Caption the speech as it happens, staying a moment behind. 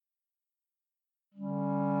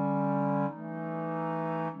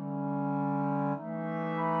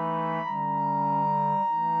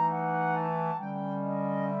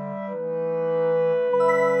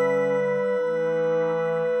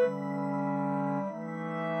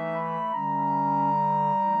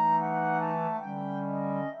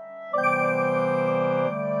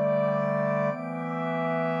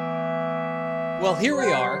Well, here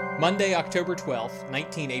we are, Monday, October 12th,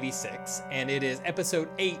 1986, and it is episode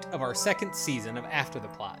 8 of our second season of After the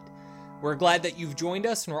Plot. We're glad that you've joined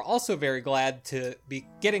us, and we're also very glad to be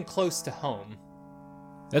getting close to home.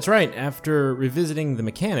 That's right. After revisiting the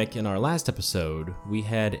mechanic in our last episode, we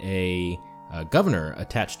had a governor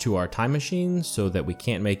attached to our time machine so that we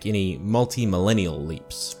can't make any multi-millennial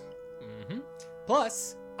leaps.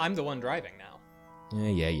 Plus, I'm the one driving now.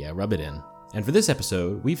 Yeah, rub it in. And for this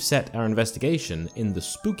episode, we've set our investigation in the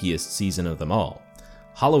spookiest season of them all,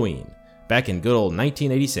 Halloween, back in good old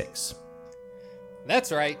 1986.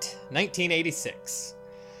 That's right, 1986.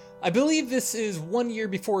 I believe this is 1 year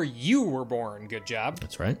before you were born, good job.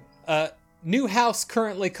 That's right. New house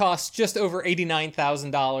currently costs just over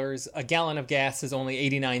 $89,000, a gallon of gas is only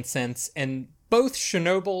 89 cents, and both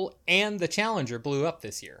Chernobyl and the Challenger blew up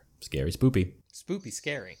this year. Scary spoopy. Spoopy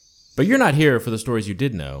scary. But you're not here for the stories you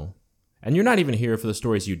did know, and you're not even here for the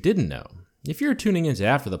stories you didn't know. If you're tuning into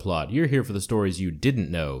After the Plot, you're here for the stories you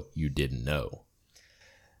didn't know you didn't know.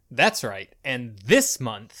 That's right, and this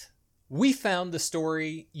month, we found the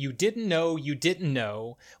story you didn't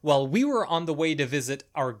know while we were on the way to visit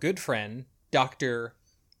our good friend, Dr.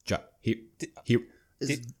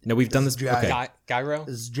 No, we've done this. Okay. Gyro?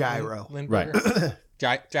 This is Gyro. Lindberger?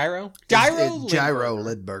 Gyro? Gyro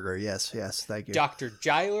Lindberger. Yes, thank you. Dr.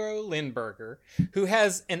 Gyro Lindberger, who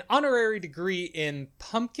has an honorary degree in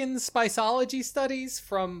pumpkin spiceology studies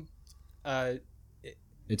from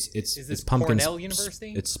It's Cornell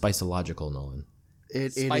University? It's Spiceological, Nolan.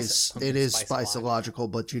 It is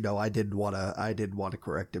Spiceological, but I didn't want to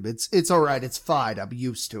correct him. It's all right. It's fine. I'm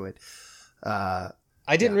used to it.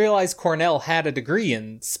 I didn't realize Cornell had a degree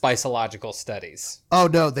in spiceological studies. Oh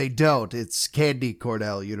no, they don't. It's Candy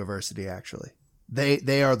Cornell University, actually.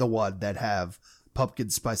 They are the one that have pumpkin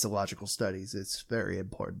spiceological studies. It's very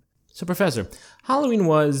important. So, Professor, Halloween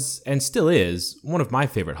was, and still is, one of my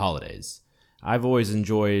favorite holidays. I've always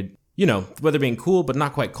enjoyed, weather being cool but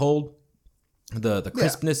not quite cold, the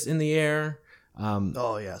crispness in the air.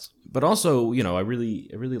 Oh yes. But also, I really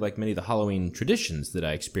like many of the Halloween traditions that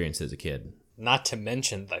I experienced as a kid. Not to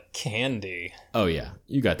mention the candy. Oh yeah,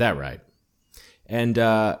 you got that right. And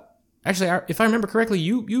actually, if I remember correctly,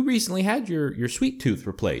 you recently had your sweet tooth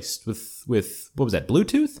replaced with what was that,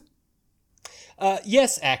 Bluetooth?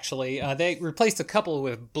 Yes, actually, they replaced a couple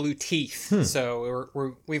with blue teeth.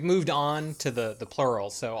 So we've moved on to the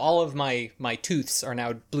plural. So all of my tooths are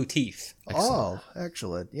now blue teeth. Excellent. Oh,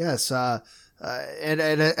 excellent. Yes. And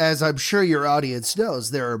as I'm sure your audience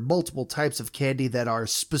knows, there are multiple types of candy that are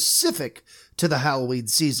specific to the Halloween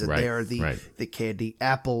season. Right, there are the candy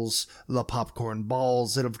apples, the popcorn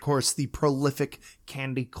balls, and of course the prolific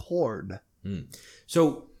candy corn.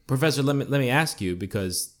 So, Professor, let me ask you,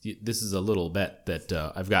 because this is a little bet that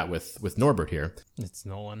I've got with Norbert here. It's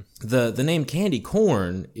Nolan. The name candy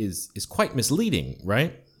corn is quite misleading,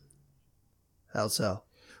 right? How so?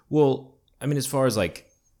 Well, I mean, as far as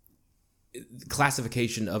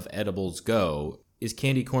classification of edibles go, is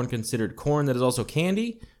candy corn considered corn that is also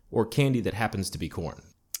candy, or candy that happens to be corn?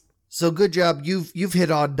 So good job. You've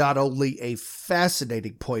hit on not only a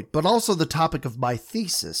fascinating point, but also the topic of my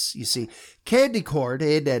thesis. You see, candy corn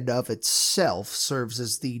in and of itself serves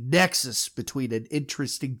as the nexus between an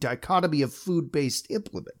interesting dichotomy of food-based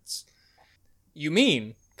implements. You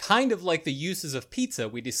mean kind of like the uses of pizza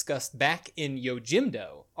we discussed back in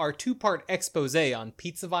Yojimdo, our 2-part expose on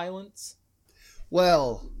pizza violence?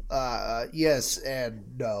 Well, yes and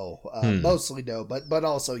no. Mostly no, but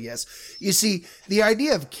also yes. You see, the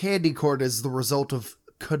idea of candy corn is the result of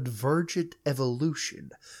convergent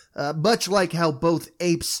evolution. Much like how both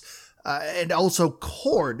apes and also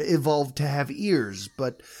corn evolved to have ears,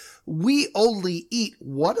 but we only eat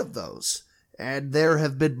one of those. And there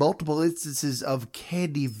have been multiple instances of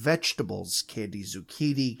candy vegetables, candy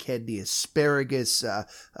zucchini, candy asparagus,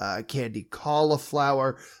 candy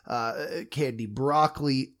cauliflower, candy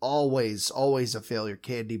broccoli, always a failure.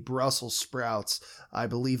 Candy Brussels sprouts. I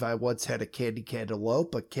believe I once had a candy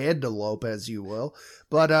cantaloupe, as you will.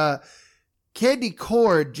 But candy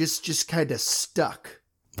corn just kind of stuck.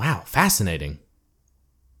 Wow, fascinating.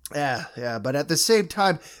 Yeah, but at the same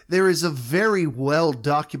time, there is a very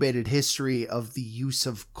well-documented history of the use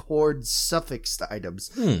of corn suffixed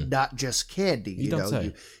items, not just candy.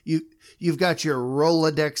 You've got your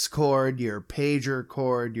Rolodex corn, your pager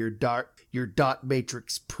corn, your dot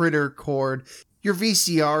matrix printer corn, your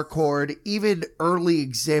VCR corn, even early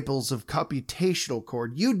examples of computational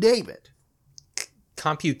corn, you name it.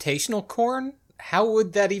 Computational corn? How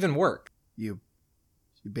would that even work? You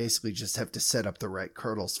basically just have to set up the right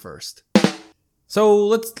kernels first. So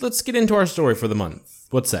let's get into our story for the month.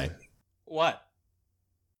 What say? What?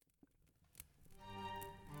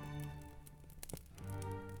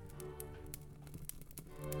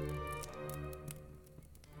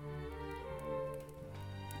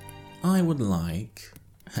 I would like,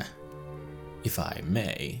 if I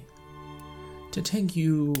may, to take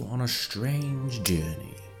you on a strange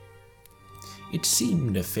journey. It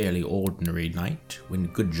seemed a fairly ordinary night when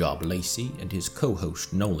Goodjob Lacey and his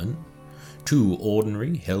co-host Nolan, two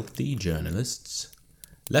ordinary, healthy journalists,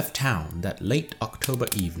 left town that late October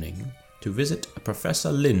evening to visit a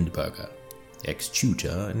Professor Lindberger,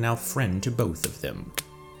 ex-tutor and now friend to both of them.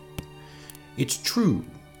 It's true,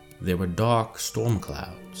 there were dark storm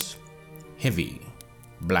clouds, heavy,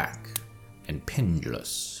 black, and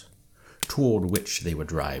pendulous, toward which they were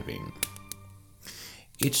driving.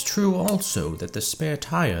 It's true also that the spare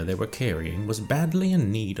tire they were carrying was badly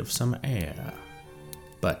in need of some air.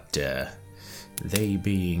 But, they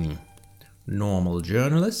being normal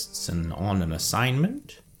journalists and on an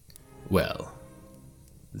assignment, well,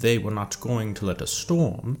 they were not going to let a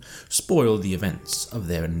storm spoil the events of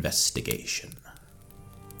their investigation.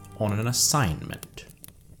 On an assignment.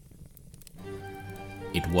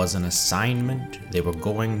 It was an assignment they were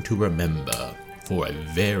going to remember for a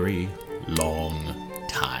very long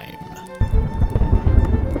time.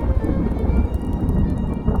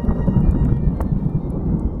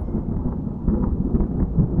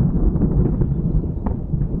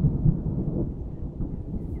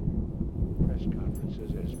 Press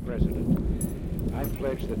conferences as president, I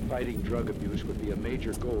pledged that fighting drug abuse would be a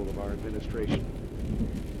major goal of our administration.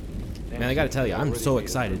 Man, I gotta tell you, I'm so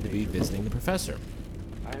excited to be visiting the professor.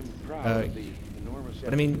 I'm proud of the enormous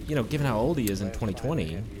But I mean, given how old he is in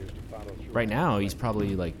 2020, right now he's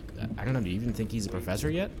probably like, I don't know, do you even think he's a professor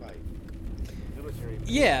yet?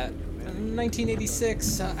 Yeah,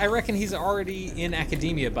 1986. I reckon he's already in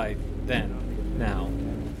academia by then. Now.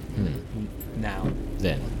 Now.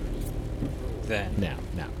 Then. Then.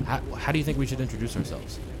 Now. How do you think we should introduce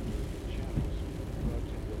ourselves?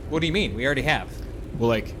 What do you mean? We already have. Well,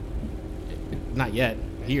 like, not yet.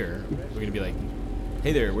 Here, we're gonna be like,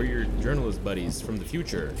 hey there, we're your journalist buddies from the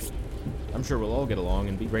future. I'm sure we'll all get along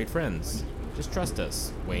and be great friends. Just trust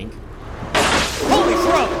us, wink. Holy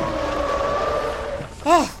throat!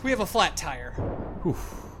 Oh, we have a flat tire.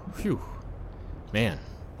 Phew. Man.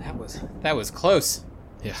 That was close.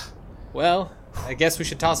 Yeah. Well, I guess we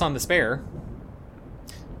should toss on the spare.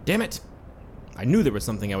 Damn it! I knew there was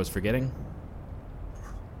something I was forgetting.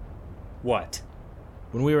 What?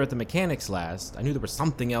 When we were at the mechanics last, I knew there was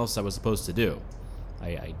something else I was supposed to do.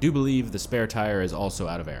 I do believe the spare tire is also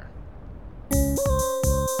out of air.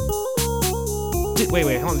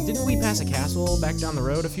 Wait, hold on. Didn't we pass a castle back down the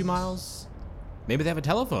road a few miles? Maybe they have a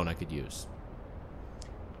telephone I could use.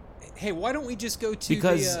 Hey, why don't we just go to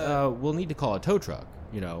Because the, we'll need to call a tow truck.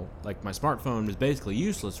 Like my smartphone is basically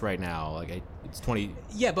useless right now. It's 20.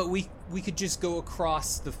 Yeah, but we could just go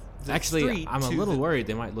across the Actually, street. I'm a little worried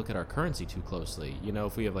they might look at our currency too closely.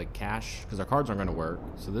 If we have like cash, because our cards aren't going to work.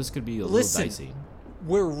 So this could be a little dicey.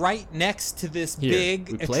 We're right next to this Here, big.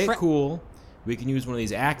 we play it cool. We can use one of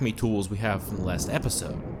these Acme tools we have from the last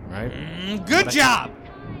episode, right? Good job.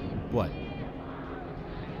 What?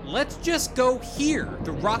 Let's just go here,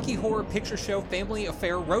 the Rocky Horror Picture Show Family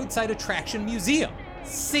Affair Roadside Attraction Museum.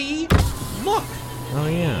 See? Look! Oh,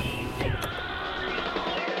 yeah.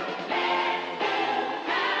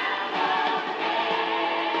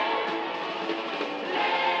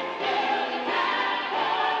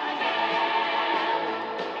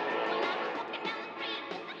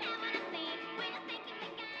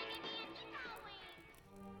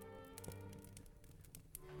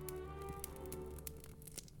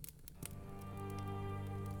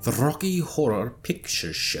 The Rocky Horror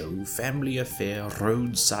Picture Show Family Affair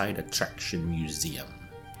Roadside Attraction Museum.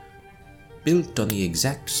 Built on the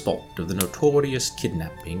exact spot of the notorious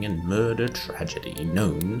kidnapping and murder tragedy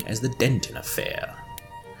known as the Denton Affair.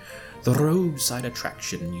 The Roadside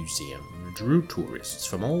Attraction Museum drew tourists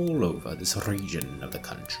from all over this region of the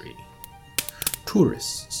country.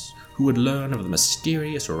 Tourists who would learn of the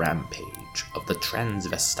mysterious rampage of the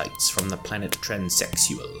transvestites from the planet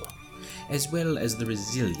Transsexual, as well as the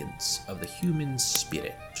resilience of the human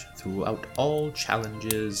spirit throughout all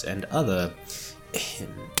challenges and other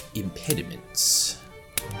impediments.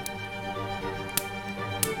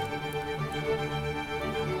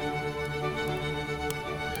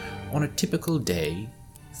 On a typical day,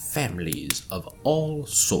 families of all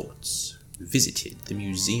sorts visited the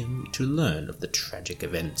museum to learn of the tragic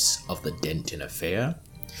events of the Denton Affair,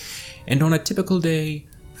 and on a typical day,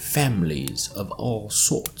 families of all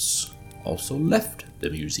sorts also left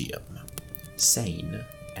the museum, sane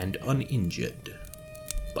and uninjured.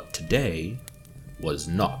 But today was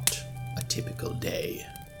not a typical day.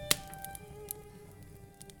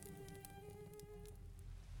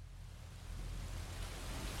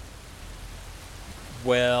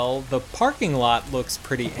 Well, the parking lot looks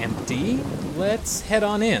pretty empty. Let's head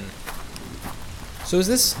on in. So is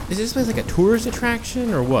this place like a tourist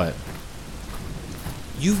attraction or what?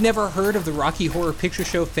 You've never heard of the Rocky Horror Picture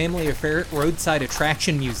Show Family Affair Roadside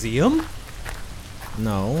Attraction Museum?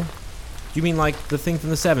 No. You mean like the thing from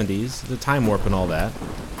the 70s, the time warp and all that?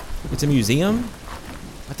 It's a museum?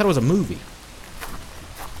 I thought it was a movie.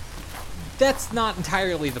 That's not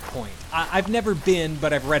entirely the point. I've never been,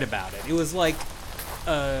 but I've read about it. It was like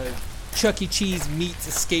Chuck E. Cheese meets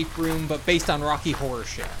escape room, but based on Rocky Horror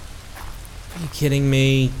Show. Are you kidding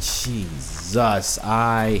me? Jesus,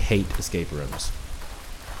 I hate escape rooms.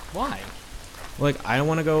 Why? Like, I don't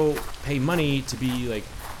want to go pay money to be, like,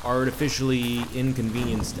 artificially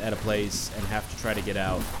inconvenienced at a place and have to try to get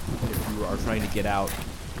out. If you are trying to get out,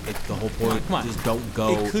 the whole point, Come on. just don't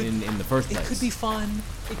go in the first place. It could be fun.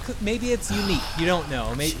 Maybe it's unique. You don't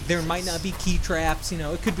know. There might not be key traps.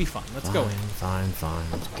 It could be fun. Let's go in. Fine.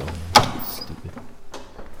 Let's go in. Stupid.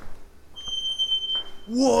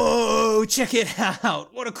 Whoa, check it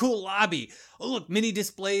out. What a cool lobby. Oh, look, mini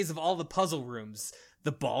displays of all the puzzle rooms.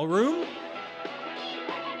 The ballroom?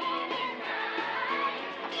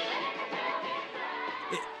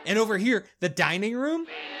 And over here, the dining room?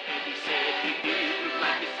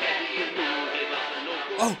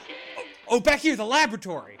 Oh, back here, the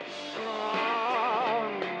laboratory.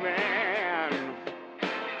 Oh, man.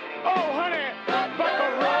 Oh, honey,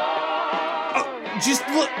 buckle roll. Oh, just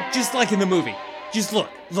look, just like in the movie. Just look,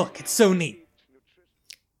 it's so neat.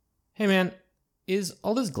 Hey, man, is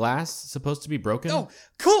all this glass supposed to be broken? Oh,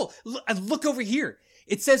 cool. Look over here.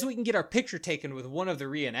 It says we can get our picture taken with one of the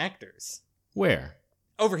reenactors. Where?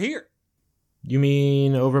 Over here. You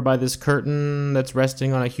mean over by this curtain that's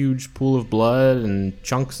resting on a huge pool of blood and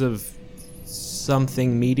chunks of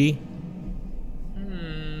something meaty?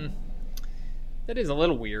 That is a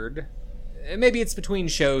little weird. Maybe it's between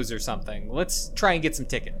shows or something. Let's try and get some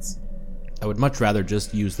tickets. I would much rather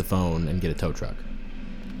just use the phone and get a tow truck.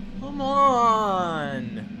 Come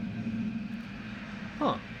on.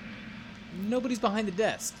 Huh. Nobody's behind the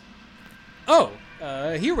desk. Oh,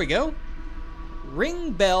 here we go.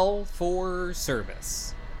 Ring bell for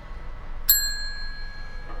service.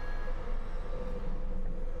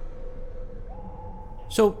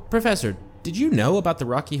 So, Professor, did you know about the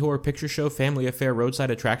Rocky Horror Picture Show Family Affair Roadside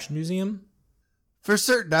Attraction Museum? For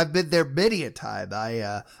certain, I've been there many a time.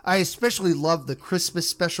 I especially love the Christmas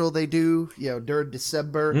special they do, during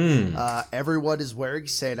December. Everyone is wearing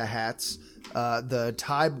Santa hats. The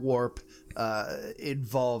time warp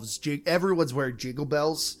involves everyone's wearing jingle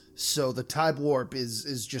bells. So the time warp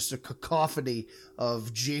is just a cacophony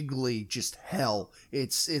of jingly just hell.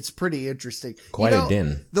 It's pretty interesting. Quite a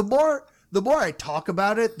din. The more I talk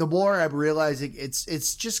about it, the more I'm realizing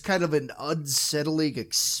it's just kind of an unsettling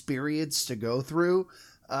experience to go through.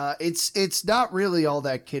 It's not really all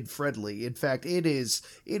that kid friendly. In fact, it is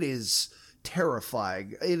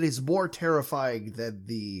terrifying. It is more terrifying than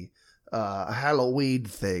the Halloween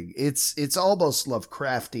thing. It's almost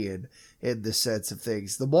Lovecraftian in the sense of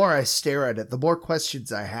things. The more I stare at it, the more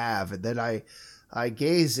questions I have, and then I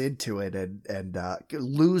gaze into it and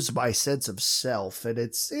lose my sense of self, and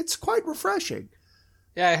it's quite refreshing.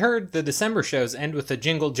 Yeah, I heard the December shows end with a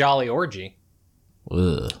Jingle Jolly orgy.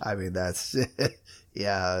 Ugh. I mean, that's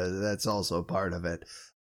yeah, that's also part of it.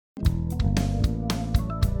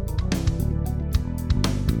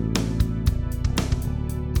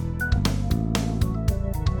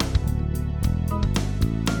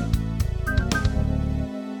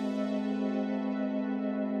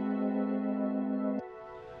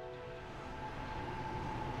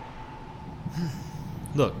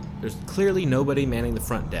 Look, there's clearly nobody manning the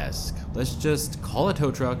front desk. Let's just call a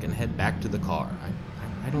tow truck and head back to the car.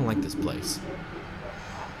 I don't like this place.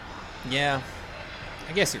 Yeah,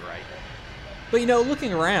 I guess you're right. But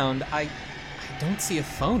looking around, I don't see a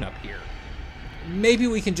phone up here. Maybe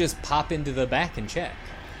we can just pop into the back and check.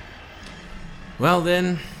 Well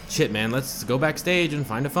then, shit man, let's go backstage and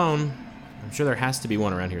find a phone. I'm sure there has to be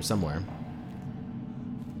one around here somewhere.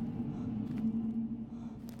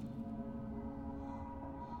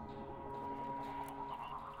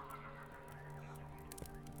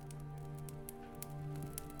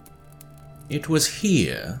 It was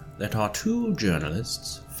here that our two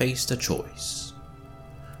journalists faced a choice.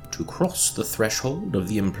 To cross the threshold of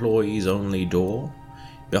the employees-only door,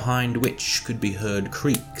 behind which could be heard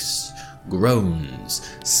creaks, groans,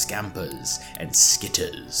 scampers, and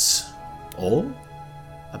skitters. Or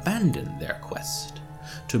abandon their quest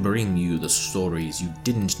to bring you the stories you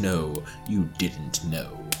didn't know.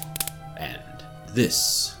 And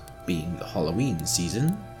this being the Halloween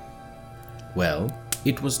season, well,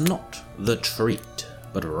 it was not the treat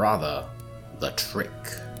but rather the trick,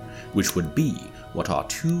 which would be what our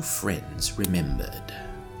two friends remembered.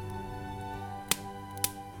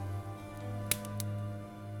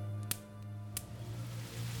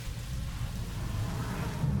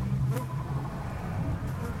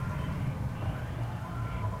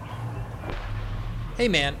 Hey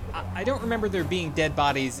man, I don't remember there being dead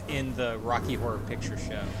bodies in the Rocky Horror Picture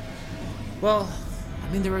Show. Well,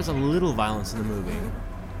 I mean, there was a little violence in the movie.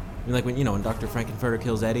 I mean, like when Dr. Frankenfurter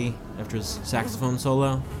kills Eddie after his saxophone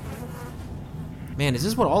solo. Man, is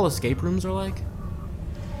this what all escape rooms are like?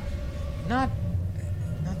 Not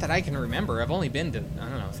that I can remember. I've only been to, I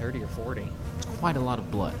don't know, 30 or 40. It's quite a lot of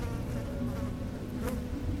blood.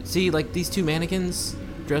 See, like these two mannequins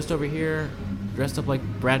dressed over here, dressed up like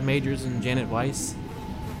Brad Majors and Janet Weiss.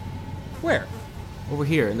 Where? Over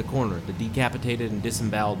here in the corner, the decapitated and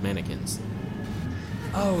disemboweled mannequins.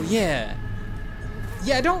 Oh, yeah.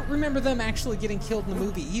 Yeah, I don't remember them actually getting killed in the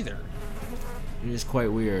movie either. It is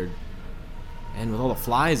quite weird. And with all the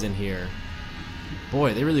flies in here,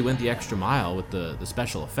 boy, they really went the extra mile with the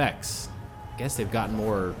special effects. I guess they've gotten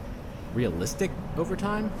more realistic over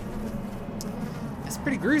time. That's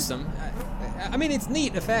pretty gruesome. I mean, it's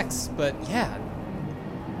neat effects, but yeah.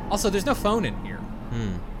 Also, there's no phone in here.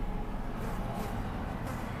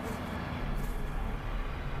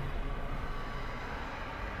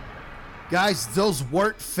 Guys, those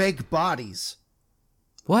weren't fake bodies.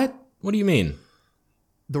 What? What do you mean?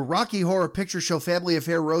 The Rocky Horror Picture Show Family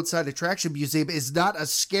Affair Roadside Attraction Museum is not a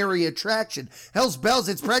scary attraction. Hell's bells,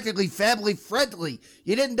 it's practically family friendly.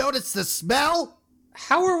 You didn't notice the smell?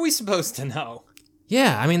 How are we supposed to know?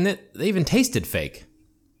 Yeah, I mean, they even tasted fake.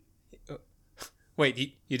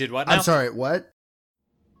 Wait, you did what now? I'm sorry, what?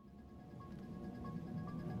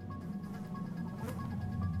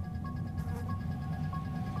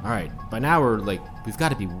 All right, by now we've got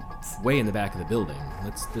to be way in the back of the building.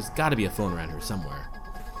 There's got to be a phone around here somewhere.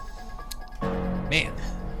 Man,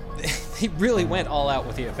 they really went all out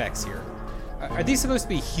with the effects here. Are these supposed to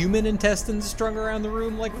be human intestines strung around the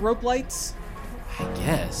room like rope lights? I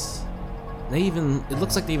guess. It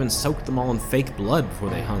looks like they even soaked them all in fake blood before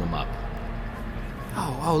they hung them up.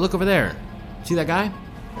 Oh, look over there. See that guy?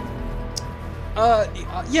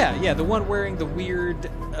 Yeah, the one wearing the weird,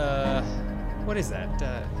 what is that?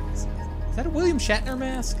 Is that a William Shatner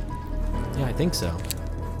mask? Yeah, I think so.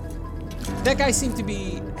 That guy seemed to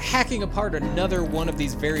be hacking apart another one of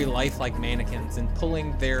these very lifelike mannequins and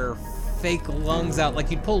pulling their fake lungs out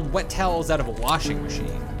like you'd pull wet towels out of a washing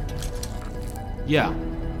machine. Yeah,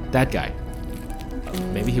 that guy.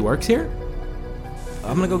 Maybe he works here?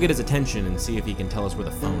 I'm gonna go get his attention and see if he can tell us where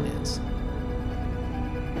the phone is.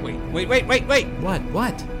 Wait!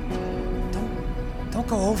 What? Don't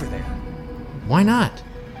go over there. Why not?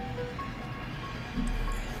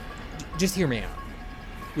 Just hear me out.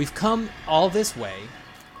 We've come all this way.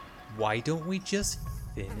 Why don't we just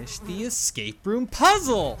finish the escape room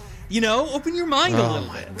puzzle? Open your mind a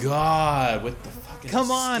little bit. God, with the fucking Come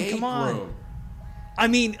on. room. I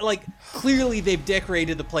mean, clearly they've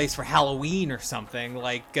decorated the place for Halloween or something.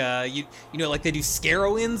 Like they do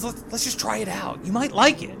scare-o-ins. Let's just try it out. You might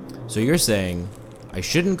like it. So you're saying I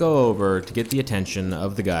shouldn't go over to get the attention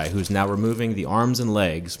of the guy who's now removing the arms and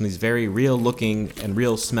legs from these very real-looking and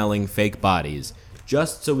real-smelling fake bodies,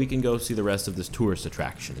 just so we can go see the rest of this tourist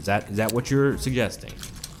attraction. Is that what you're suggesting?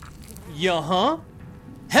 Yeah-huh.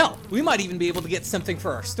 Hell, we might even be able to get something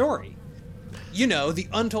for our story. The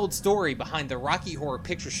untold story behind the Rocky Horror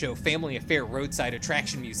Picture Show Family Affair Roadside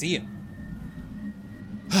Attraction Museum.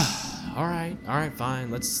 All right,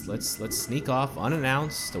 fine. Let's sneak off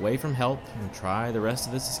unannounced, away from help, and try the rest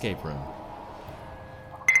of this escape room.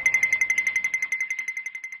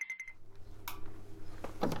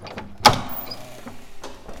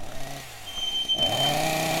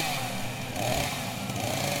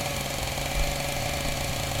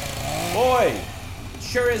 Boy, it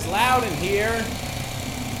sure is loud in here.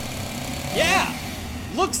 Yeah!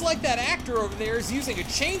 Looks like that actor over there is using a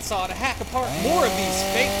chainsaw to hack apart more of these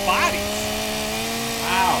fake bodies.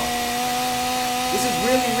 Wow. This is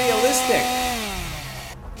really realistic.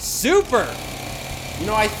 Super!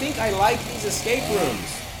 I think I like these escape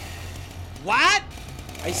rooms. What?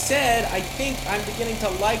 I said I think I'm beginning to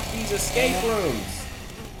like these escape rooms.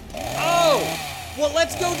 Oh! Well,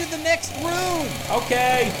 let's go to the next room!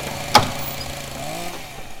 Okay.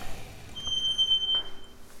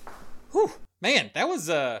 Whew. Man, that was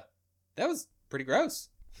pretty gross.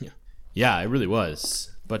 Yeah, it really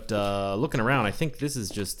was. But looking around, I think this is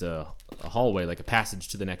just a hallway, like a passage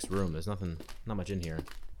to the next room. There's not much in here.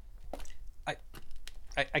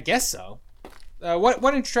 I guess so. Why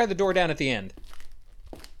don't you try the door down at the end?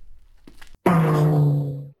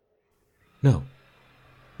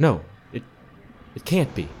 No, it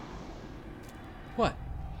can't be. What?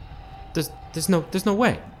 There's no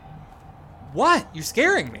way. What? You're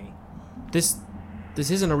scaring me. This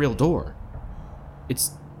isn't a real door.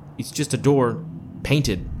 It's just a door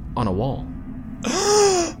painted on a wall.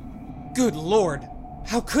 Good Lord.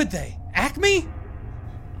 How could they? Acme?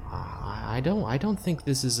 I don't think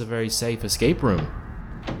this is a very safe escape room.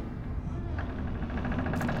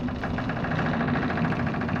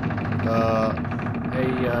 Hey,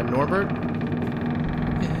 Norbert?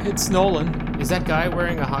 It's Nolan. Is that guy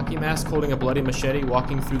wearing a hockey mask holding a bloody machete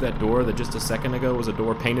walking through that door that just a second ago was a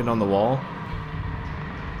door painted on the wall?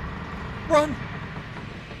 Run!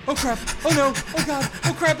 Oh crap! Oh no! Oh god!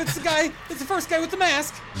 Oh crap! It's the guy! It's the first guy with the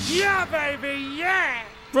mask! Yeah, baby, yeah!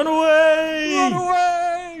 Run away! Run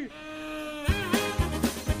away!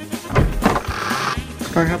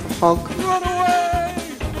 Can I have a hug? Run away!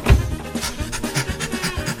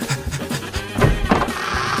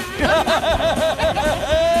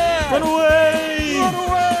 Run away! Run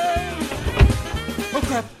away! Oh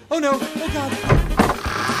crap! Oh no! Oh god!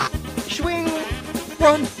 Swing!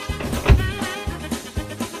 Run!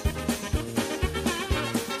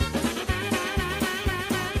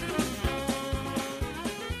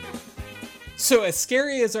 So as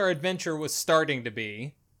scary as our adventure was starting to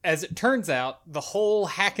be, as it turns out, the whole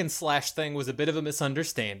hack and slash thing was a bit of a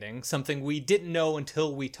misunderstanding, something we didn't know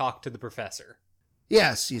until we talked to the professor.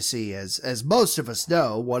 Yes, you see, as most of us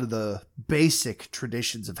know, one of the basic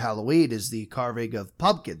traditions of Halloween is the carving of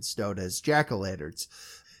pumpkins known as jack-o'-lanterns.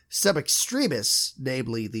 Some extremists,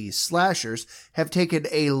 namely the slashers, have taken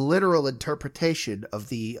a literal interpretation of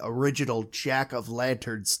the original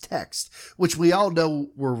Jack-o'-lanterns text, which we all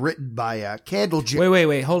know were written by Candle Jack.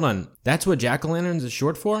 Wait, hold on. That's what jack-o'-lanterns is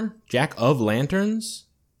short for? Jack of lanterns?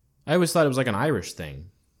 I always thought it was like an Irish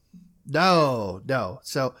thing. No.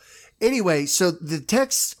 So, anyway, so the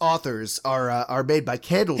text authors are made by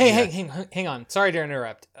Candle Jack. Hang on. Sorry to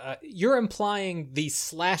interrupt. You're implying the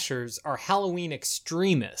slashers are Halloween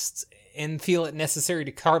extremists and feel it necessary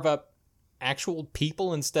to carve up actual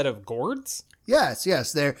people instead of gourds? Yes,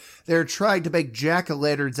 they're trying to make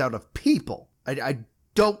jack-o'-lanterns out of people. I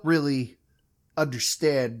don't really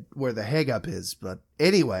understand where the hang-up is, but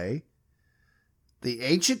anyway, the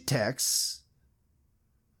ancient texts,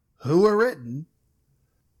 who were written...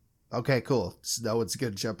 Okay, cool. So no one's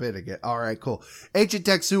going to jump in again. All right, cool. Ancient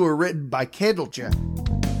texts who were written by Candlejack.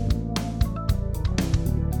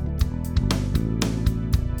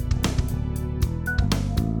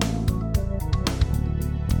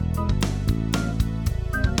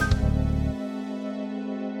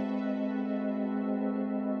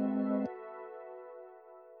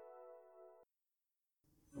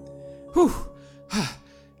 Whew.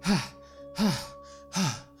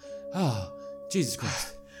 Oh, Jesus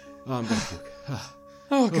Christ. Oh, I'm gonna puke.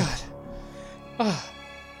 Oh, God.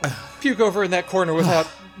 Puke over in that corner without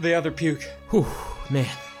the other puke. Whew, man.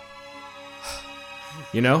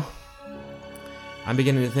 You know, I'm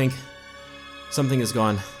beginning to think something has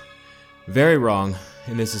gone very wrong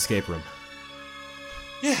in this escape room.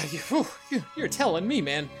 Yeah, you're telling me,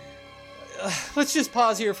 man. Let's just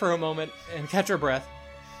pause here for a moment and catch our breath,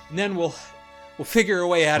 and then we'll figure a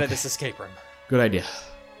way out of this escape room. Good idea.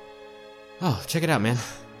 Oh, check it out, man.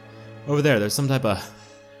 Over there's some type of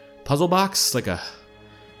puzzle box, like a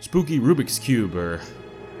spooky Rubik's Cube or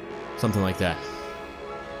something like that.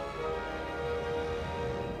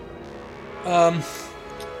 I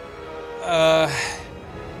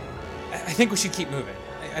think we should keep moving.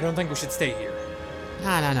 I don't think we should stay here. No,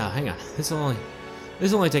 hang on. This'll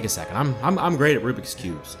only take a second. I'm great at Rubik's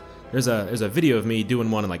Cubes. There's a video of me doing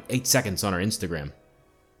one in like 8 seconds on our Instagram.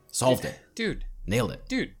 Solved it. Dude. Nailed it.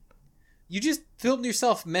 Dude. You just filmed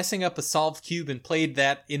yourself messing up a solved cube and played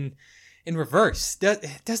that in reverse.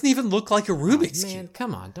 It doesn't even look like a Rubik's Man, Cube.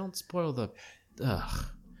 come on. Don't spoil the... Ugh.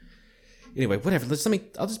 Anyway, whatever.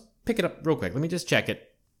 I'll just pick it up real quick. Let me just check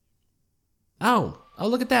it. Oh,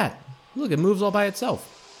 look at that. Look, it moves all by itself.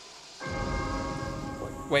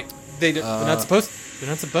 Wait, they're not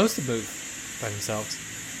supposed to move by themselves.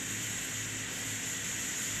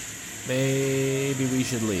 Maybe we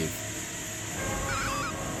should leave.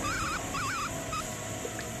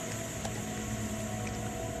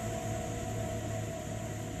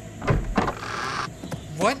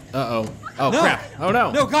 What? Uh-oh. Oh, No. crap. Oh,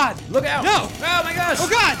 no. No, God! Look out. No! Oh, my gosh. Oh,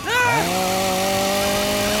 God! No!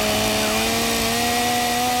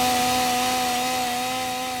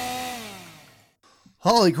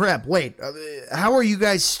 Holy crap, wait. How are you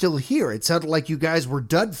guys still here? It sounded like you guys were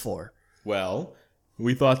done for. Well,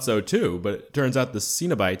 we thought so too, but it turns out the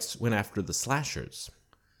Cenobites went after the slashers.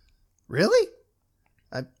 Really?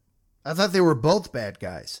 I thought they were both bad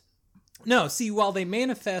guys. No, see, while they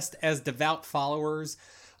manifest as devout followers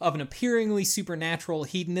of an appearingly supernatural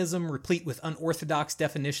hedonism replete with unorthodox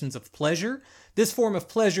definitions of pleasure, this form of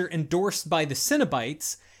pleasure endorsed by the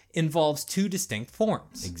Cenobites involves two distinct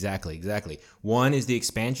forms. Exactly. One is the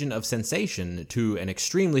expansion of sensation to an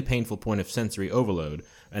extremely painful point of sensory overload,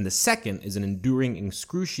 and the second is an enduring,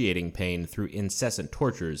 excruciating pain through incessant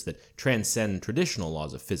tortures that transcend traditional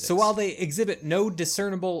laws of physics. So while they exhibit no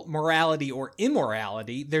discernible morality or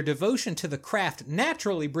immorality, their devotion to the craft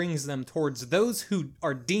naturally brings them towards those who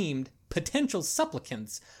are deemed potential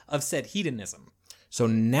supplicants of said hedonism. So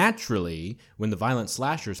naturally, when the violent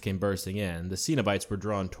slashers came bursting in, the Cenobites were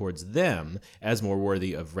drawn towards them as more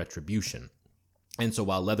worthy of retribution. And so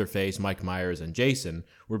while Leatherface, Mike Myers, and Jason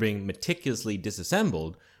were being meticulously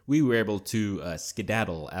disassembled, we were able to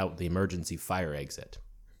skedaddle out the emergency fire exit.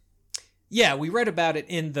 Yeah, we read about it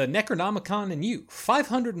in the Necronomicon and You,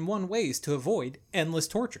 501 Ways to Avoid Endless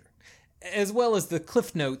Torture, as well as the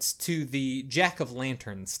cliff notes to the Jack of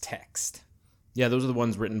Lanterns text. Yeah, those are the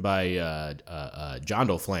ones written by John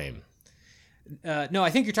Doe Flame. No, I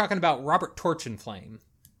think you're talking about Robert Torchenflame.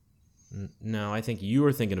 No, I think you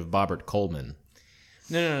were thinking of Bobbert Coleman.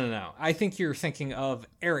 No. I think you're thinking of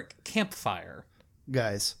Eric Campfire.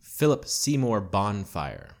 Guys. Philip Seymour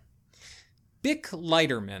Bonfire. Bick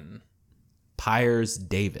Leiterman. Pyers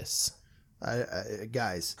Davis.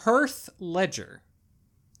 Guys. Hearth Ledger.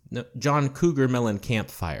 No, John Cougar Mellencamp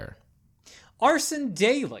Fire. Arson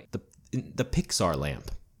Daly. The Pixar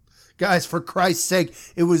lamp. Guys, for Christ's sake,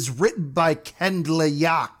 it was written by Ken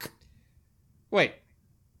Leyak. Wait,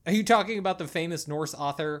 are you talking about the famous Norse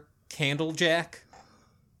author Candlejack?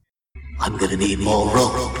 I'm gonna need more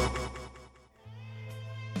rope.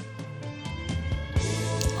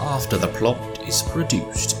 After the Plot is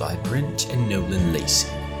produced by Brent and Nolan Lacey.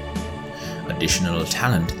 Additional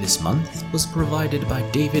talent this month was provided by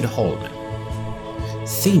David Hallman.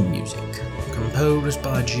 Theme music composed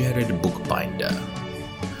by Jared Bookbinder.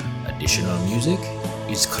 Additional music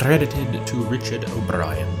is credited to Richard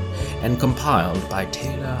O'Brien and compiled by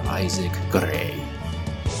Taylor Isaac Gray.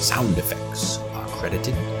 Sound effects are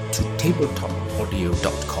credited to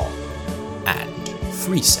tabletopaudio.com and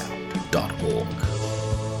freesound.org.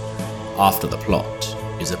 After the Plot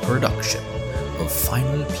is a production of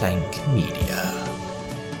Final Plank Media.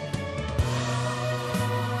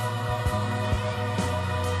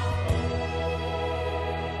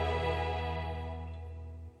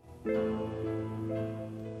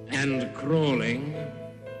 And crawling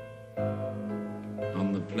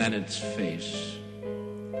on the planet's face,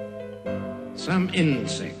 some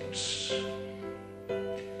insects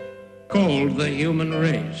called the human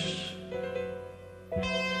race.